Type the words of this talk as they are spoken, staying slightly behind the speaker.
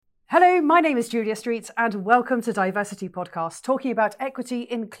Hello, my name is Julia Streets and welcome to Diversity Podcast, talking about equity,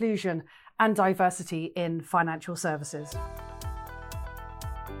 inclusion and diversity in financial services.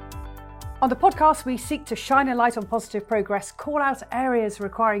 On the podcast, we seek to shine a light on positive progress, call out areas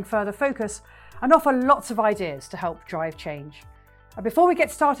requiring further focus and offer lots of ideas to help drive change. And before we get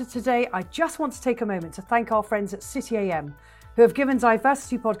started today, I just want to take a moment to thank our friends at City AM, who have given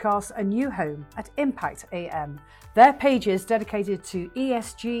Diversity Podcasts a new home at Impact AM. Their pages dedicated to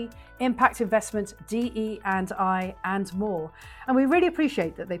ESG, impact investment, DE&I, and more. And we really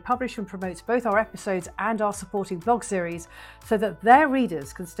appreciate that they publish and promote both our episodes and our supporting blog series so that their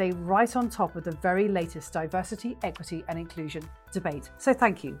readers can stay right on top of the very latest diversity, equity, and inclusion debate. So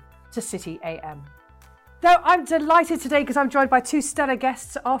thank you to City AM. Now, I'm delighted today because I'm joined by two stellar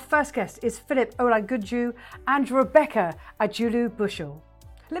guests. Our first guest is Philiip Olagunju and Rebecca Ajulu-Bushell.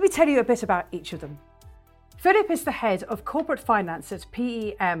 Let me tell you a bit about each of them. Philiip is the head of corporate finance at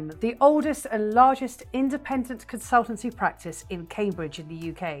PEM, the oldest and largest independent consultancy practice in Cambridge in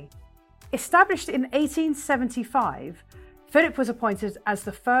the UK. Established in 1875, Philiip was appointed as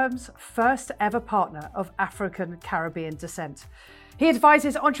the firm's first ever partner of African Caribbean descent. He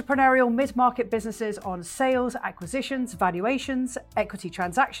advises entrepreneurial mid-market businesses on sales, acquisitions, valuations, equity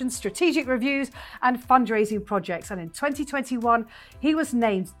transactions, strategic reviews, and fundraising projects. And in 2021, he was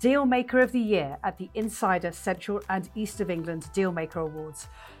named Dealmaker of the Year at the Insider Central and East of England Dealmaker Awards.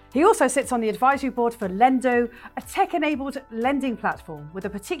 He also sits on the advisory board for Lendo, a tech-enabled lending platform with a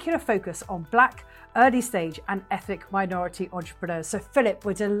particular focus on Black, early-stage and ethnic minority entrepreneurs. So Philiip,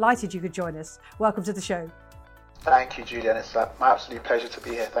 we're delighted you could join us. Welcome to the show. Thank you, Julia. It's my absolute pleasure to be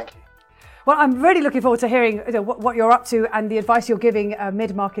here. Thank you. Well, I'm really looking forward to hearing what you're up to and the advice you're giving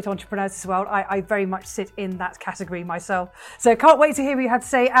mid-market entrepreneurs as well. I very much sit in that category myself. So can't wait to hear what you have to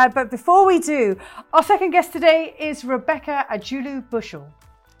say. But before we do, our second guest today is Rebecca Ajulu-Bushell.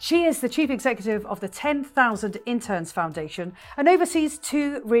 She is the Chief Executive of the 10,000 Interns Foundation and oversees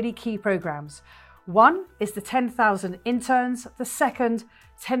two really key programs. One is the 10,000 Interns, the second,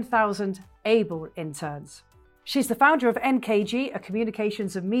 10,000 Able Interns. She's the founder of NKG, a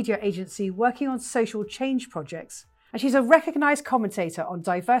communications and media agency working on social change projects, and she's a recognised commentator on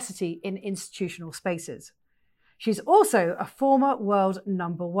diversity in institutional spaces. She's also a former world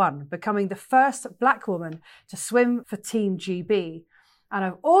number one, becoming the first Black woman to swim for Team GB. And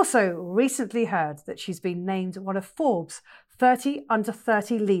I've also recently heard that she's been named one of Forbes' 30 under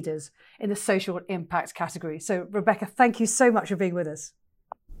 30 leaders in the social impact category. So Rebecca, thank you so much for being with us.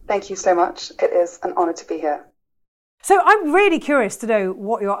 Thank you so much. It is an honour to be here. So I'm really curious to know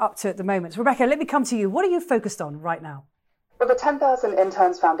what you're up to at the moment. Rebecca, let me come to you. What are you focused on right now? Well, the 10,000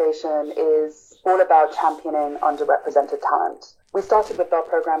 Interns Foundation is all about championing underrepresented talent. We started with our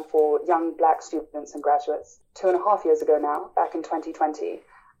programme for young Black students and graduates 2.5 years ago now, back in 2020.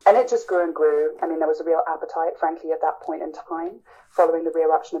 And it just grew and grew. I mean, there was a real appetite, frankly, at that point in time, following the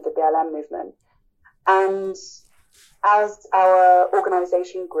re-eruption of the BLM movement. And as our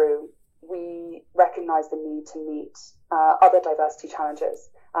organisation grew, we recognised the need to meet other diversity challenges.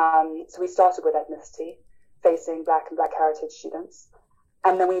 So we started with ethnicity, facing Black and Black heritage students.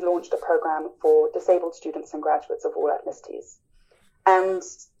 And then we launched a programme for disabled students and graduates of all ethnicities. And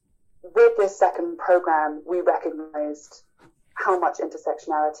with this second programme, we recognised how much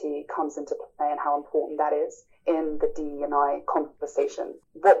intersectionality comes into play and how important that is in the DE&I conversation.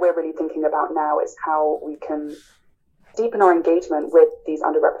 What we're really thinking about now is how we can deepen our engagement with these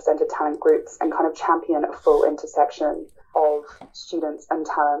underrepresented talent groups and kind of champion a full intersection of students and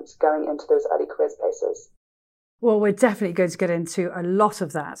talent going into those early career spaces. Well, we're definitely going to get into a lot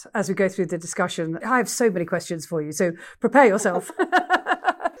of that as we go through the discussion. I have so many questions for you, so prepare yourself.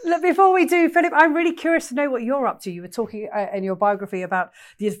 Look, before we do, Philiip, I'm really curious to know what you're up to. You were talking in your biography about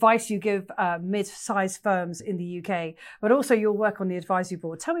the advice you give mid-sized firms in the UK, but also your work on the advisory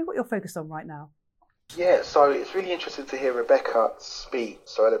board. Tell me what you're focused on right now. Yeah, so it's really interesting to hear Rebecca speak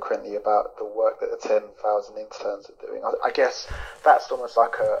so eloquently about the work that the 10,000 interns are doing. I guess that's almost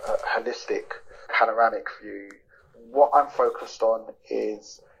like a holistic, panoramic view. What I'm focused on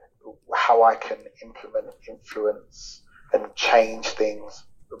is how I can implement, influence, and change things,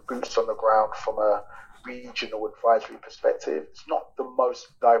 boots on the ground from a regional advisory perspective. It's not the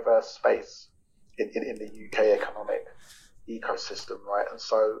most diverse space in the UK economic ecosystem, right? And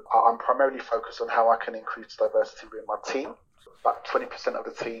so I'm primarily focused on how I can increase diversity within my team. About 20% of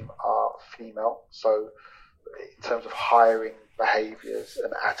the team are female. So in terms of hiring behaviours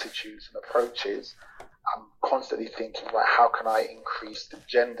and attitudes and approaches, I'm constantly thinking, right, how can I increase the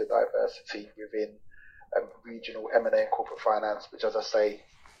gender diversity within regional M&A and corporate finance, which, as I say,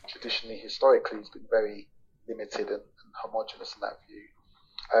 traditionally, historically, has been very limited and homogenous in that view.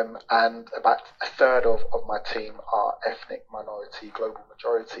 and about a third of my team are ethnic minority, global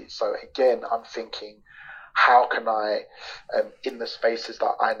majority. So again, I'm thinking, how can I, in the spaces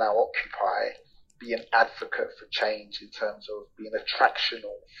that I now occupy, be an advocate for change in terms of being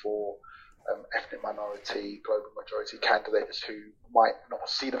attractional for ethnic minority, global majority candidates who might not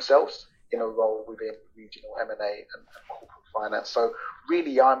see themselves in a role within regional M&A and corporate finance. So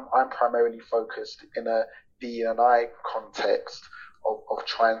really, I'm primarily focused in a D&I context of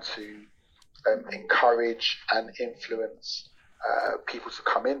trying to encourage and influence people to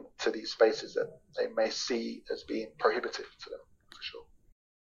come into these spaces that they may see as being prohibitive to them, for sure.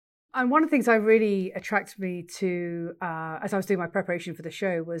 And one of the things that really attracted me to, as I was doing my preparation for the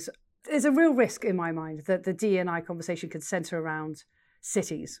show, was there's a real risk in my mind that the D&I conversation could centre around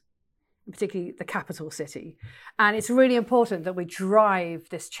cities, particularly the capital city. And it's really important that we drive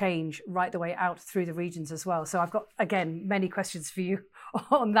this change right the way out through the regions as well. So I've got, again, many questions for you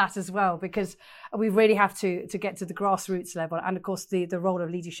on that as well, because we really have to get to the grassroots level. And of course, the role of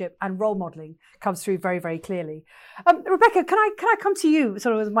leadership and role modelling comes through very, very clearly. Rebecca, can I come to you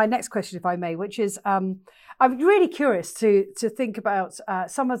sort of with my next question, if I may, which is, I'm really curious to think about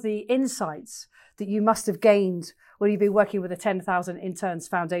some of the insights that you must have gained when you've been working with the 10,000 Interns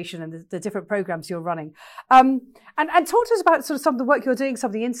Foundation and the different programs you're running. And talk to us about sort of some of the work you're doing, some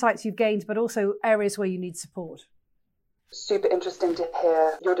of the insights you've gained, but also areas where you need support. Super interesting to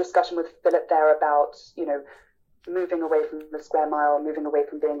hear your discussion with Philiip there about, moving away from the square mile, moving away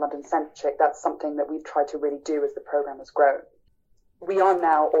from being London-centric. That's something that we've tried to really do as the programme has grown. We are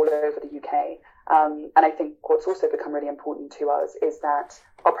now all over the UK. And I think what's also become really important to us is that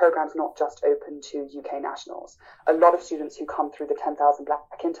our program's not just open to UK nationals. A lot of students who come through the 10,000 Black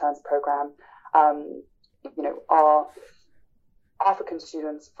Interns program, are African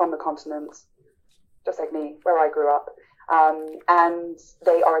students from the continent, just like me, where I grew up, and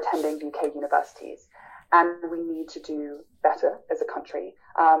they are attending UK universities. And we need to do better as a country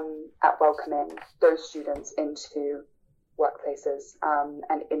at welcoming those students into workplaces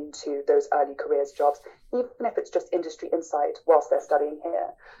and into those early careers jobs, even if it's just industry insight whilst they're studying here.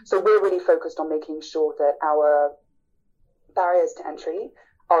 So we're really focused on making sure that our barriers to entry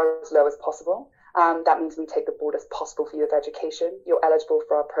are as low as possible. That means we take the broadest possible view of education. You're eligible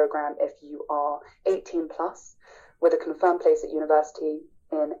for our program if you are 18 plus with a confirmed place at university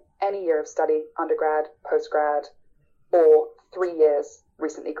in any year of study, undergrad, postgrad, or 3 years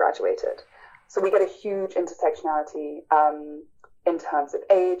recently graduated. So we get a huge intersectionality in terms of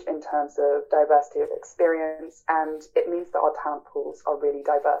age, in terms of diversity of experience, and it means that our talent pools are really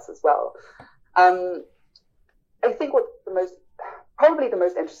diverse as well. I think probably the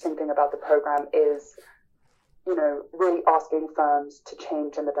most interesting thing about the program is, really asking firms to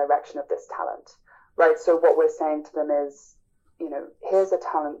change in the direction of this talent, right? So what we're saying to them is, here's a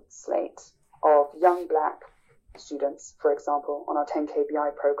talent slate of young Black students, for example, on our 10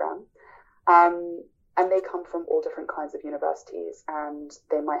 KBI program. And they come from all different kinds of universities, and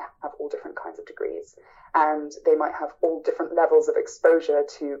they might have all different kinds of degrees, and they might have all different levels of exposure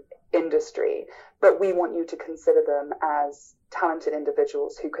to industry. But we want you to consider them as talented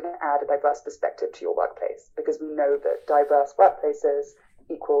individuals who can add a diverse perspective to your workplace, because we know that diverse workplaces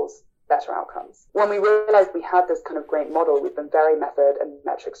equals better outcomes. When we realized we had this kind of great model, we've been very method and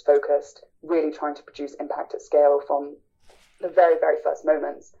metrics focused, really trying to produce impact at scale from the very, very first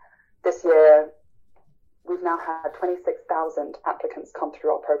moments. This year, we've now had 26,000 applicants come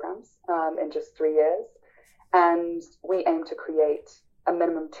through our programs in just 3 years. And we aim to create a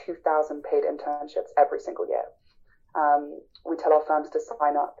minimum 2,000 paid internships every single year. We tell our firms to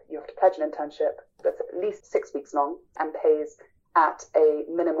sign up. You have to pledge an internship that's at least 6 weeks long and pays at a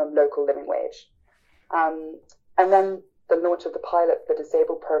minimum local living wage. And then the launch of the pilot, the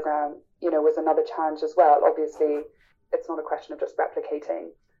disabled program, was another challenge as well. Obviously, it's not a question of just replicating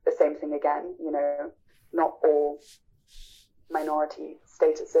the same thing again. Not all minority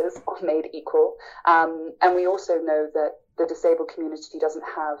statuses are made equal. And we also know that the disabled community doesn't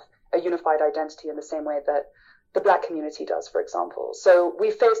have a unified identity in the same way that the Black community does, for example. So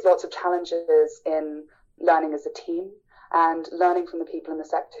we faced lots of challenges in learning as a team and learning from the people in the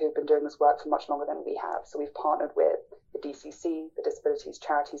sector who've been doing this work for much longer than we have. So we've partnered with the DCC, the Disabilities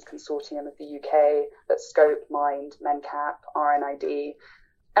Charities Consortium of the UK, that's Scope, Mind, MENCAP, RNID,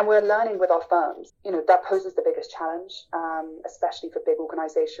 and we're learning with our firms. That poses the biggest challenge, especially for big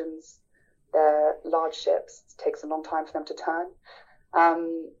organizations. They're large ships. It takes a long time for them to turn.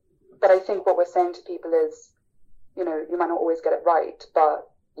 But I think what we're saying to people is, you might not always get it right, but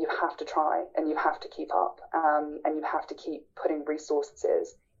you have to try and you have to keep up, and you have to keep putting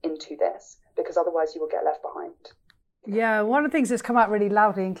resources into this, because otherwise you will get left behind. Yeah, one of the things that's come out really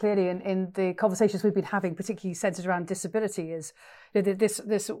loudly and clearly in the conversations we've been having, particularly centered around disability, is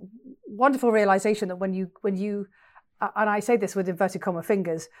this wonderful realization that when you and I say this with inverted comma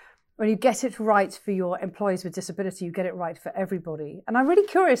fingers, when you get it right for your employees with disability, you get it right for everybody. And I'm really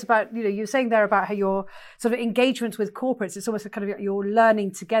curious about, you're saying there about how your sort of engagement with corporates, it's almost kind of you're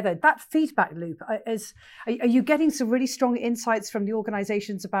learning together. That feedback loop, are you getting some really strong insights from the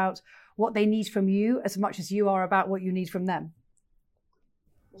organizations about what they need from you as much as you are about what you need from them?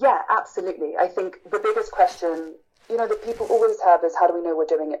 Yeah, absolutely. I think the biggest question, that people always have is, how do we know we're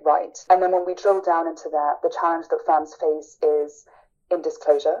doing it right? And then when we drill down into that, the challenge that firms face is in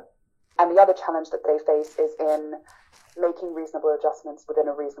disclosure. And the other challenge that they face is in making reasonable adjustments within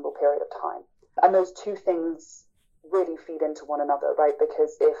a reasonable period of time. And those two things really feed into one another, right?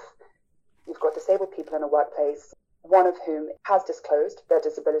 Because if you've got disabled people in a workplace, one of whom has disclosed their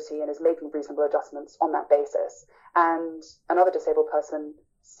disability and is making reasonable adjustments on that basis, and another disabled person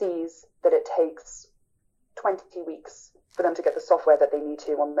sees that it takes 20 weeks for them to get the software that they need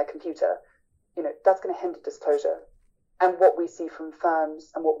to on their computer, that's going to hinder disclosure. And what we see from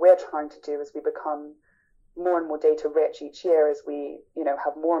firms and what we're trying to do as we become more and more data rich each year, as we,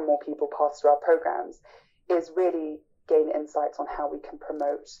 have more and more people pass through our programs, is really gain insights on how we can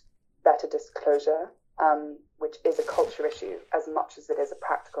promote better disclosure, which is a culture issue as much as it is a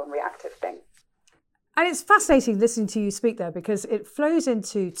practical and reactive thing. And it's fascinating listening to you speak there, because it flows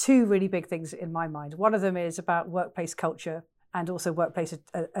into two really big things in my mind. One of them is about workplace culture and also workplace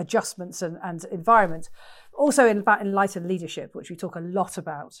adjustments and environment. Also about enlightened leadership, which we talk a lot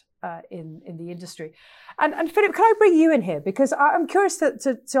about in the industry. And Philiip, can I bring you in here? Because I'm curious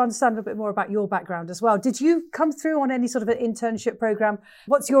to understand a little bit more about your background as well. Did you come through on any sort of an internship program?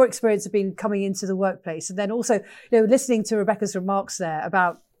 What's your experience of being coming into the workplace? And then also, listening to Rebecca's remarks there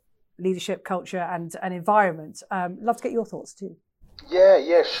about leadership, culture and environment. Love to get your thoughts too.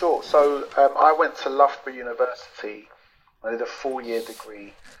 Yeah, sure. So I went to Loughborough University. I did a 4-year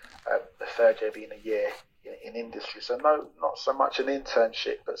degree, the third year being a year in industry. So not so much an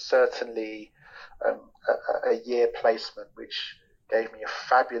internship, but certainly a year placement, which gave me a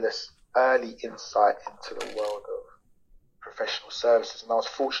fabulous early insight into the world of professional services. And I was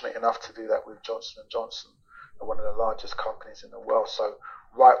fortunate enough to do that with Johnson & Johnson, one of the largest companies in the world. So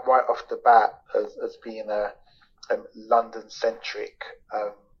right off the bat, as being a London-centric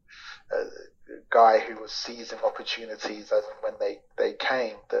guy who was seizing opportunities as and when they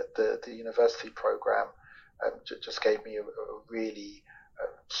came, the university program just gave me a really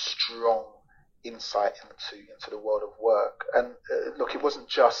strong insight into the world of work. And look, it wasn't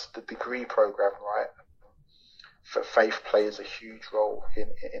just the degree program, right? Faith plays a huge role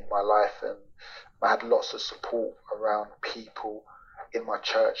in my life, and I had lots of support around people in my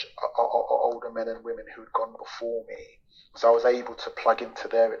church, older men and women who'd gone before me. So I was able to plug into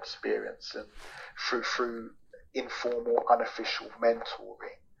their experience, and through informal, unofficial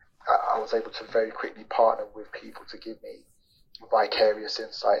mentoring, I was able to very quickly partner with people to give me vicarious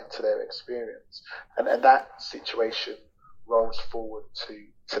insight into their experience. And that situation rolls forward to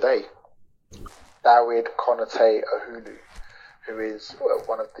today. David Konate Ajulu, who is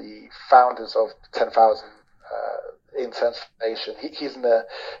one of the founders of 10,000 Interns Foundation.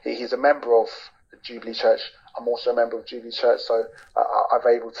 He's a member of the Jubilee Church. I'm also a member of Jubilee Church, so I've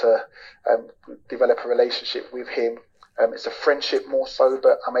able to develop a relationship with him. It's a friendship more so,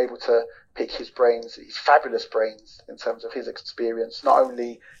 but I'm able to pick his brains, his fabulous brains, in terms of his experience, not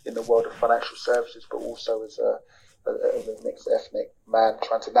only in the world of financial services, but also as a mixed ethnic man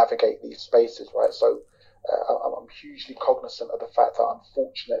trying to navigate these spaces, right? So I'm hugely cognizant of the fact that I'm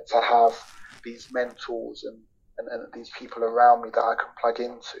fortunate to have these mentors and these people around me that I can plug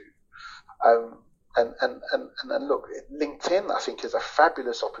into. And look, LinkedIn, I think, is a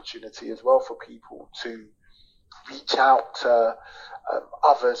fabulous opportunity as well for people to reach out to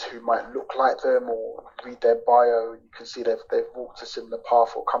others who might look like them, or read their bio and you can see they've walked a similar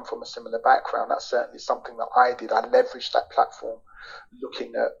path or come from a similar background. That's certainly something that I did. I leveraged that platform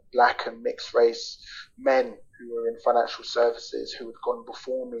looking at black and mixed race men who were in financial services, who had gone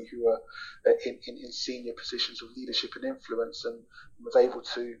before me, who were in senior positions of leadership and influence, and was able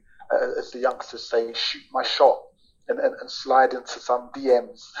to, as the youngsters say, shoot my shot and slide into some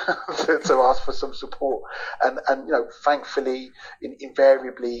DMs to ask for some support. And thankfully,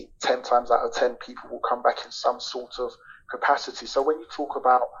 invariably, 10 times out of 10, people will come back in some sort of capacity. So when you talk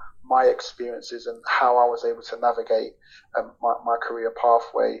about my experiences and how I was able to navigate my career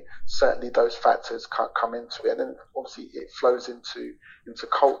pathway, certainly those factors come into it. And then obviously it flows into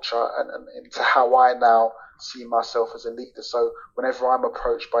culture and into how I now see myself as a leader. So whenever I'm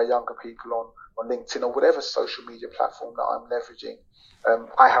approached by younger people on on LinkedIn or whatever social media platform that I'm leveraging,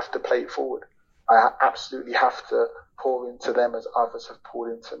 I have to play it forward. I absolutely have to pour into them as others have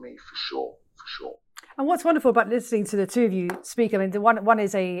poured into me, for sure. And what's wonderful about listening to the two of you speak, I mean, the one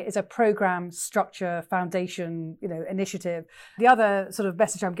is a program structure foundation, initiative. The other sort of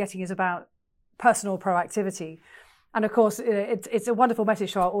message I'm getting is about personal proactivity. And of course, it's a wonderful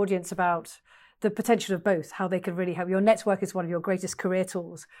message to our audience about the potential of both, how they can really help. Your network is one of your greatest career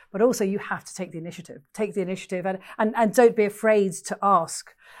tools, but also you have to take the initiative. And don't be afraid to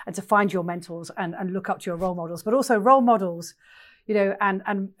ask and to find your mentors and look up to your role models. But also role models,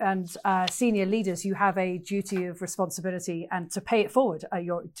 and senior leaders, you have a duty of responsibility and to pay it forward,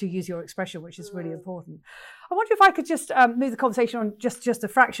 to use your expression, which is really important. I wonder if I could just move the conversation on just a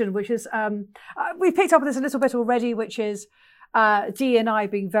fraction, which is, we picked up on this a little bit already, which is D&I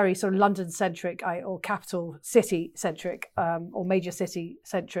being very sort of London-centric or capital city-centric or major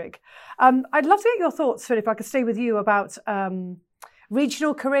city-centric. I'd love to get your thoughts, Philiip, if I could stay with you, about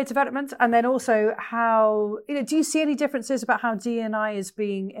regional career development, and then also how, do you see any differences about how D&I is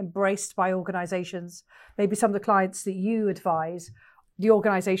being embraced by organisations, maybe some of the clients that you advise, the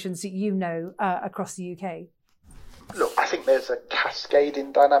organisations that you know across the UK? Look, I think there's a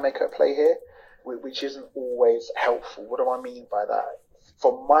cascading dynamic at play here, which isn't always helpful. What do I mean by that?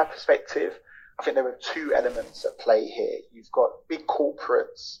 From my perspective, I think there are two elements at play here. You've got big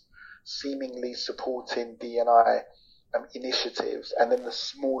corporates seemingly supporting D&I initiatives, and then the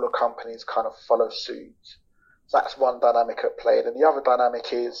smaller companies kind of follow suit. So that's one dynamic at play. And the other dynamic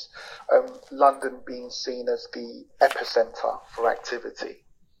is London being seen as the epicenter for activity.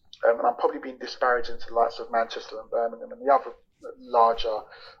 And I'm probably being disparaging to the likes of Manchester and Birmingham and the other larger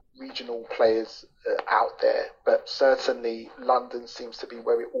regional players out there, but certainly London seems to be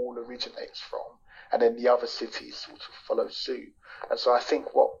where it all originates from, and then the other cities sort of follow suit. And so I think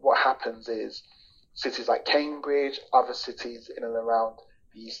what happens is cities like Cambridge, other cities in and around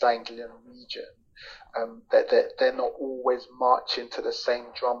the East Anglian region, that they're not always marching to the same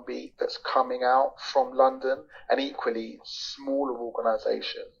drumbeat that's coming out from London, and equally smaller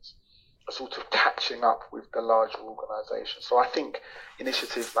organisations are sort of catching up with the larger organisations. So I think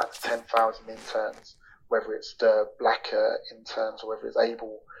initiatives like the 10,000 interns, whether it's the Black Interns or whether it's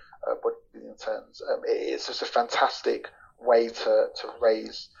Able Interns, it's just a fantastic way to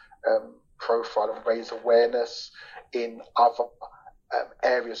raise profile and raise awareness in other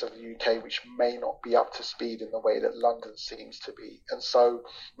areas of the UK which may not be up to speed in the way that London seems to be. And so,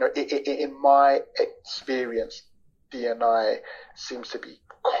 in my experience, D&I seems to be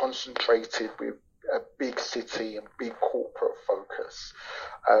concentrated with a big city and big corporate focus.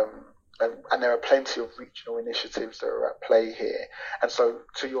 And there are plenty of regional initiatives that are at play here. And so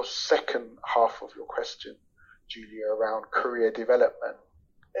to your second half of your question, Julia, around career development,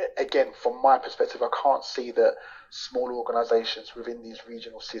 again, from my perspective, I can't see that small organisations within these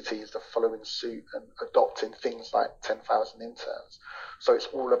regional cities are following suit and adopting things like 10,000 interns. So it's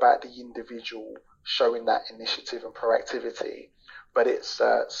all about the individual showing that initiative and proactivity, but it's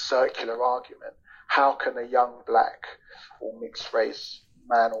a circular argument. How can a young Black or mixed race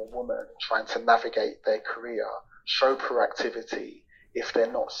man or woman trying to navigate their career show proactivity if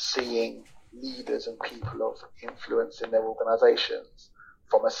they're not seeing leaders and people of influence in their organisations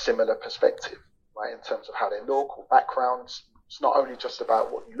from a similar perspective, right, in terms of how they look or backgrounds? It's not only just about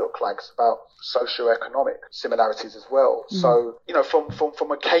what you look like, it's about socioeconomic similarities as well. Mm. So,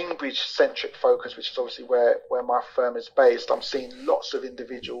 from a Cambridge-centric focus, which is obviously where my firm is based, I'm seeing lots of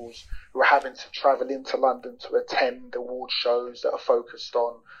individuals who are having to travel into London to attend award shows that are focused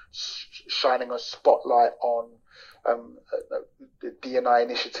on shining a spotlight on D&I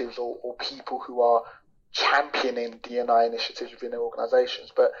initiatives or people who are championing D&I initiatives within their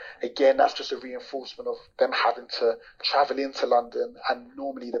organisations. But again, that's just a reinforcement of them having to travel into London, and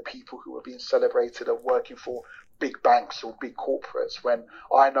normally the people who are being celebrated are working for big banks or big corporates, when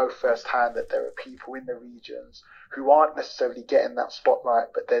I know firsthand that there are people in the regions who aren't necessarily getting that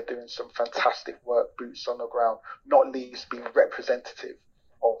spotlight, but they're doing some fantastic work, boots on the ground, not least being representative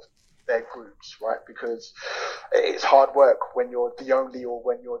of their groups, right? Because it's hard work when you're the only or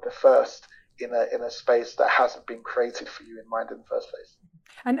when you're the first in a space that hasn't been created for you in mind in the first place.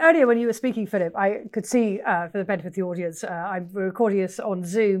 And earlier when you were speaking, Philiip, I could see, for the benefit of the audience, I'm recording this on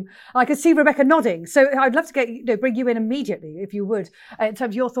Zoom, I could see Rebecca nodding. So I'd love to bring you in immediately, if you would, in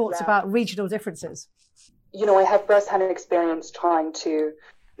terms of your thoughts about regional differences. I have first-hand experience trying to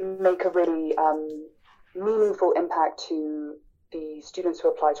make a really meaningful impact to the students who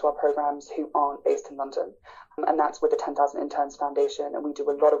apply to our programs who aren't based in London. And that's with the 10,000 Interns Foundation. And we do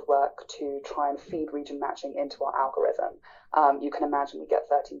a lot of work to try and feed region matching into our algorithm. You can imagine we get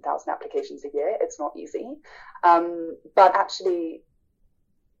 13,000 applications a year. It's not easy. But actually,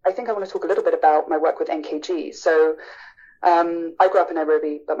 I think I want to talk a little bit about my work with NKG. So I grew up in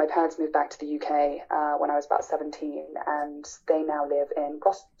Nairobi, but my parents moved back to the UK when I was about 17, and they now live in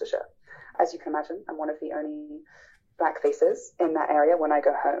Gloucestershire. As you can imagine, I'm one of the only Black faces in that area when I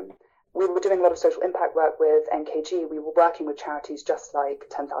go home. We were doing a lot of social impact work with NKG. We were working with charities just like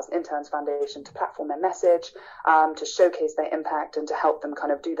 10,000 Interns Foundation to platform their message, to showcase their impact and to help them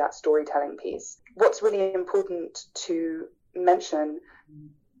kind of do that storytelling piece. What's really important to mention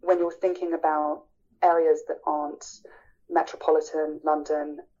when you're thinking about areas that aren't metropolitan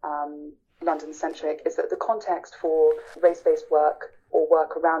London, London-centric, is that the context for race-based work or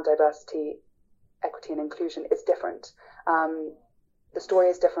work around diversity, equity and inclusion is different. The story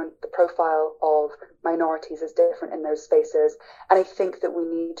is different. The profile of minorities is different in those spaces. And I think that we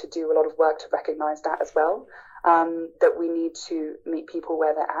need to do a lot of work to recognize that as well, that we need to meet people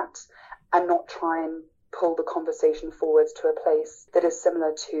where they're at and not try and pull the conversation forwards to a place that is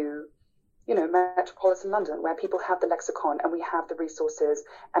similar to, you know, metropolitan London, where people have the lexicon and we have the resources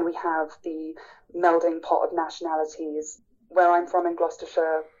and we have the melding pot of nationalities. Where I'm from in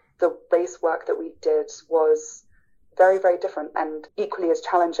Gloucestershire, the race work that we did was very, very different and equally as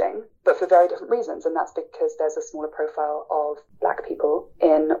challenging, but for very different reasons. And that's because there's a smaller profile of Black people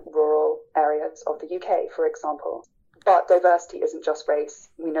in rural areas of the UK, for example. But diversity isn't just race.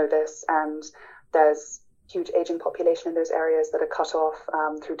 We know this, and there's huge aging population in those areas that are cut off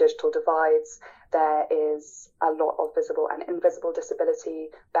through digital divides. There is a lot of visible and invisible disability,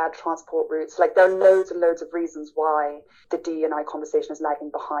 bad transport routes. Like, there are loads and loads of reasons why the D&I conversation is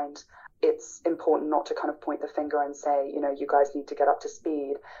lagging behind. It's important not to kind of point the finger and say, you know, you guys need to get up to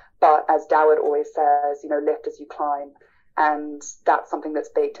speed. But as Dawud always says, you know, lift as you climb. And that's something that's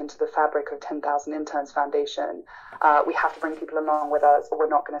baked into the fabric of 10,000 Interns Foundation. We have to bring people along with us, or we're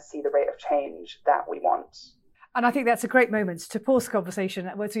not going to see the rate of change that we want. And I think that's a great moment to pause the conversation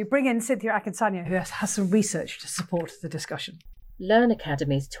as we bring in Cynthia Akinsanya, who has some research to support the discussion. Learn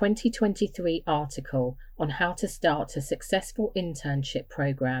Academy's 2023 article on how to start a successful internship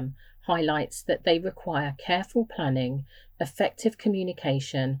programme highlights that they require careful planning, effective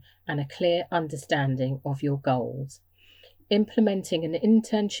communication, and a clear understanding of your goals. Implementing an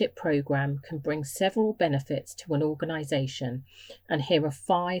internship programme can bring several benefits to an organisation, and here are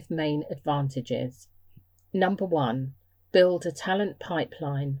 5 main advantages. Number 1, build a talent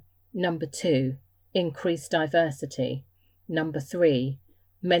pipeline. Number 2, increase diversity. Number 3,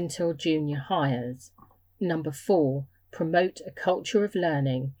 mentor junior hires. Number 4, promote a culture of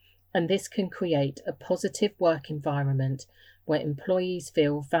learning, and this can create a positive work environment where employees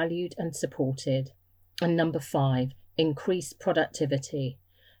feel valued and supported. And number 5, increase productivity.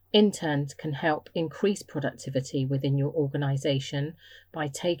 Interns can help increase productivity within your organisation by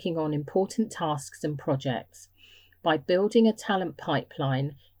taking on important tasks and projects. By building a talent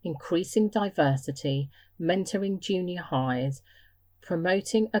pipeline, increasing diversity, mentoring junior hires,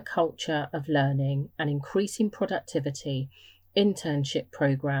 promoting a culture of learning, and increasing productivity, internship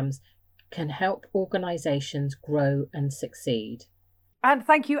programs can help organisations grow and succeed. And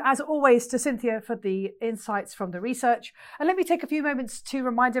thank you, as always, to Cynthia for the insights from the research. And let me take a few moments to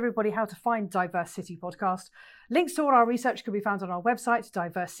remind everybody how to find Diverse City Podcast. Links to all our research can be found on our website,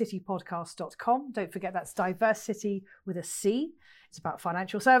 diversecitypodcast.com. Don't forget that's Diverse City with a C. It's about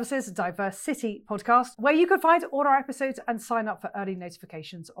financial services, Diverse City Podcast, where you can find all our episodes and sign up for early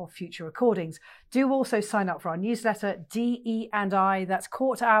notifications of future recordings. Do also sign up for our newsletter, DE&I, that's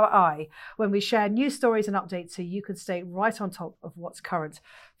Caught Our Eye, when we share news stories and updates so you can stay right on top of what's current.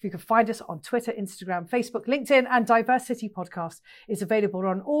 You can find us on Twitter, Instagram, Facebook, LinkedIn, and Diverse City Podcast is available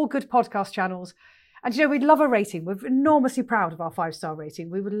on all good podcast channels. And, you know, we'd love a rating. We're enormously proud of our 5-star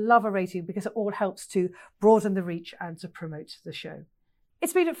rating. We would love a rating because it all helps to broaden the reach and to promote the show.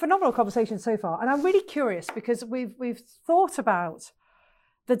 It's been a phenomenal conversation so far. And I'm really curious because we've thought about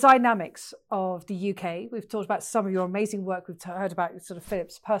the dynamics of the UK. We've talked about some of your amazing work. We've heard about sort of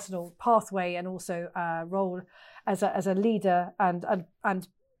Philip's personal pathway and also role as a leader and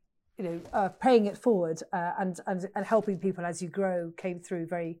you know, paying it forward and helping people as you grow came through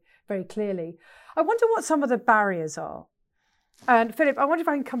very, very clearly. I wonder what some of the barriers are. And Philiip, I wonder if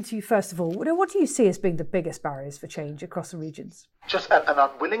I can come to you first of all. What do you see as being the biggest barriers for change across the regions? Just an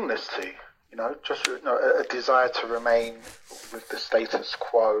unwillingness to, just a desire to remain with the status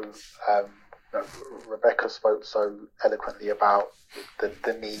quo, Rebecca spoke so eloquently about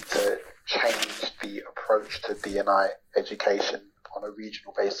the need to change the approach to D&I education on a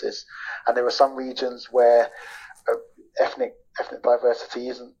regional basis, and there are some regions where ethnic diversity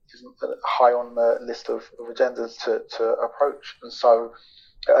isn't high on the list of agendas to approach, and so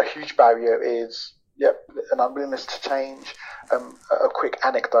a huge barrier is an unwillingness to change. A quick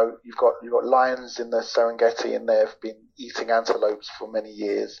anecdote: you've got lions in the Serengeti, and they've been eating antelopes for many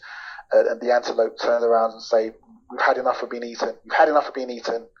years, and the antelope turn around and say, "We've had enough of being eaten. We've had enough of being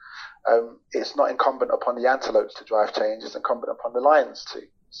eaten." It's not incumbent upon the antelopes to drive change; it's incumbent upon the lions to.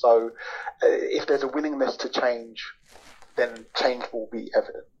 So, if there's a willingness to change, then change will be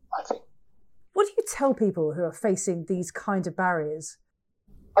evident, I think. What do you tell people who are facing these kind of barriers?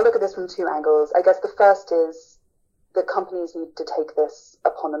 I look at this from two angles. I guess the first is that companies need to take this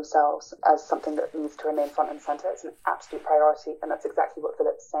upon themselves as something that needs to remain front and centre. It's an absolute priority, and that's exactly what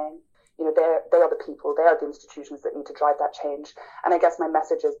Philiip's saying. You know, they are the people, they are the institutions that need to drive that change. And I guess my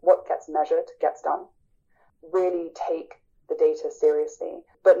message is what gets measured gets done. Really take the data seriously,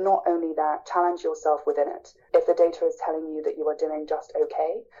 but not only that, challenge yourself within it. If the data is telling you that you are doing just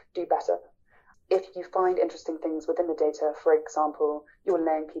okay, do better. If you find interesting things within the data, for example, you're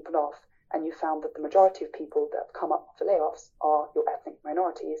laying people off, and you found that the majority of people that have come up for layoffs are your ethnic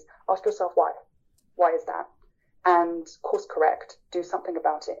minorities, ask yourself why. Why is that? And course correct, do something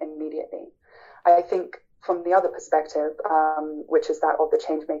about it immediately. I think from the other perspective, which is that of the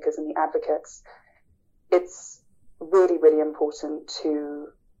change makers and the advocates, it's really, really important to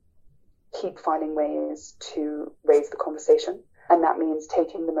keep finding ways to raise the conversation. And that means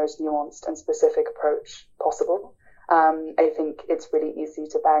taking the most nuanced and specific approach possible. I think it's really easy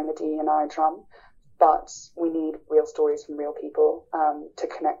to bang the D&I drum, but we need real stories from real people to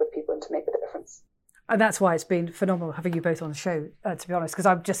connect with people and to make the difference. And that's why it's been phenomenal having you both on the show, to be honest, because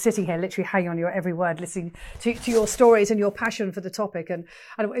I'm just sitting here literally hanging on your every word, listening to your stories and your passion for the topic. And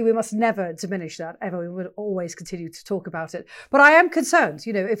we must never diminish that, ever. We will always continue to talk about it. But I am concerned,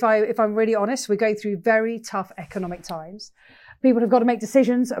 you know, if I'm really honest, we're going through very tough economic times. People have got to make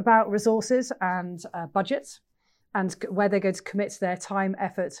decisions about resources and budgets and where they're going to commit their time,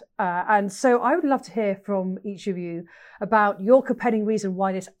 effort. And so I would love to hear from each of you about your compelling reason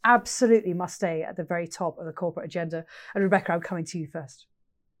why this absolutely must stay at the very top of the corporate agenda. And Rebecca, I'm coming to you first.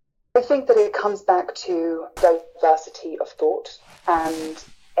 I think that it comes back to diversity of thought and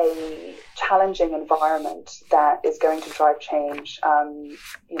a challenging environment that is going to drive change.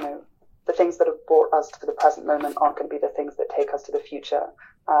 You know, the things that have brought us to the present moment aren't going to be the things that take us to the future.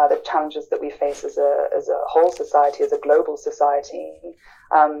 The challenges that we face as a whole society, as a global society,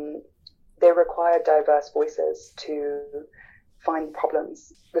 they require diverse voices to find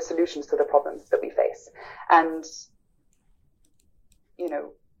problems, the solutions to the problems that we face. And, you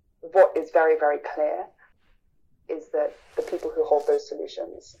know, what is very, very clear is that the people who hold those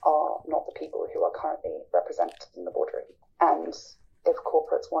solutions are not the people who are currently represented in the boardroom. And if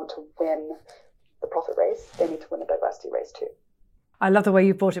corporates want to win the profit race, they need to win the diversity race too. I love the way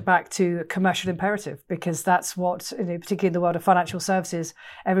you brought it back to commercial imperative, because that's what, you know, particularly in the world of financial services,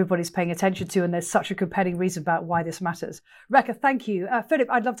 everybody's paying attention to, and there's such a compelling reason about why this matters. Rebecca, thank you. Philiip,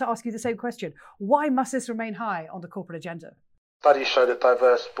 I'd love to ask you the same question. Why must this remain high on the corporate agenda? Studies show that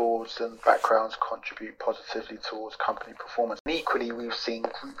diverse boards and backgrounds contribute positively towards company performance. And equally, we've seen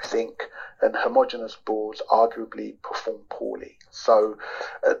groupthink and homogenous boards arguably perform poorly. So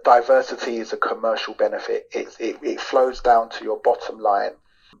diversity is a commercial benefit. It flows down to your bottom line.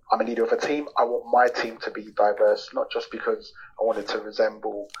 I'm a leader of a team. I want my team to be diverse, not just because I want it to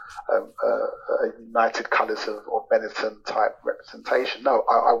resemble a United Colours or Benetton type representation. No,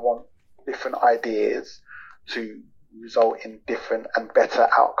 I want different ideas to result in different and better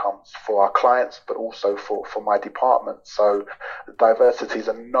outcomes for our clients, but also for my department. So diversity is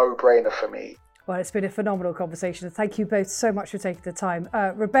a no-brainer for me. Well, it's been a phenomenal conversation. Thank you both so much for taking the time.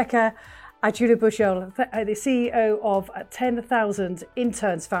 Rebecca Ajulu-Bushell, the CEO of 10,000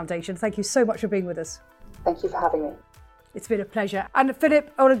 Interns Foundation. Thank you so much for being with us. Thank you for having me. It's been a pleasure. And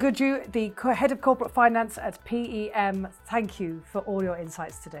Philiip Olagunju, the Head of Corporate Finance at PEM, thank you for all your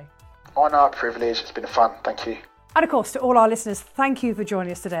insights today. Honour, privilege. It's been fun. Thank you. And of course, to all our listeners, thank you for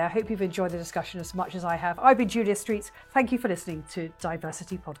joining us today. I hope you've enjoyed the discussion as much as I have. I've been Julia Streets. Thank you for listening to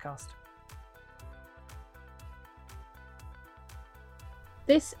Diversity Podcast.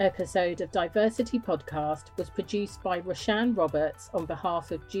 This episode of Diversity Podcast was produced by Roshan Roberts on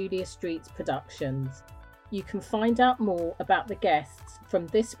behalf of Julia Streets Productions. You can find out more about the guests from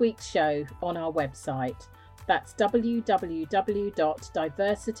this week's show on our website. That's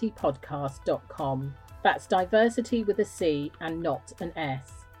www.diversitypodcast.com. That's diversity with a C and not an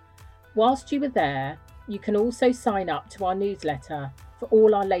S. Whilst you are there, you can also sign up to our newsletter for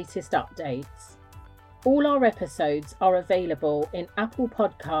all our latest updates. All our episodes are available in Apple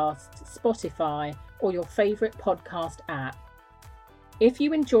Podcasts, Spotify, or your favourite podcast app. If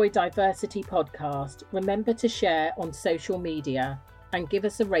you enjoy Diversity Podcast, remember to share on social media and give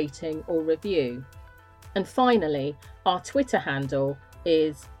us a rating or review. And finally, our Twitter handle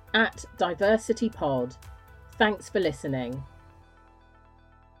is @DiversityPod. Thanks for listening.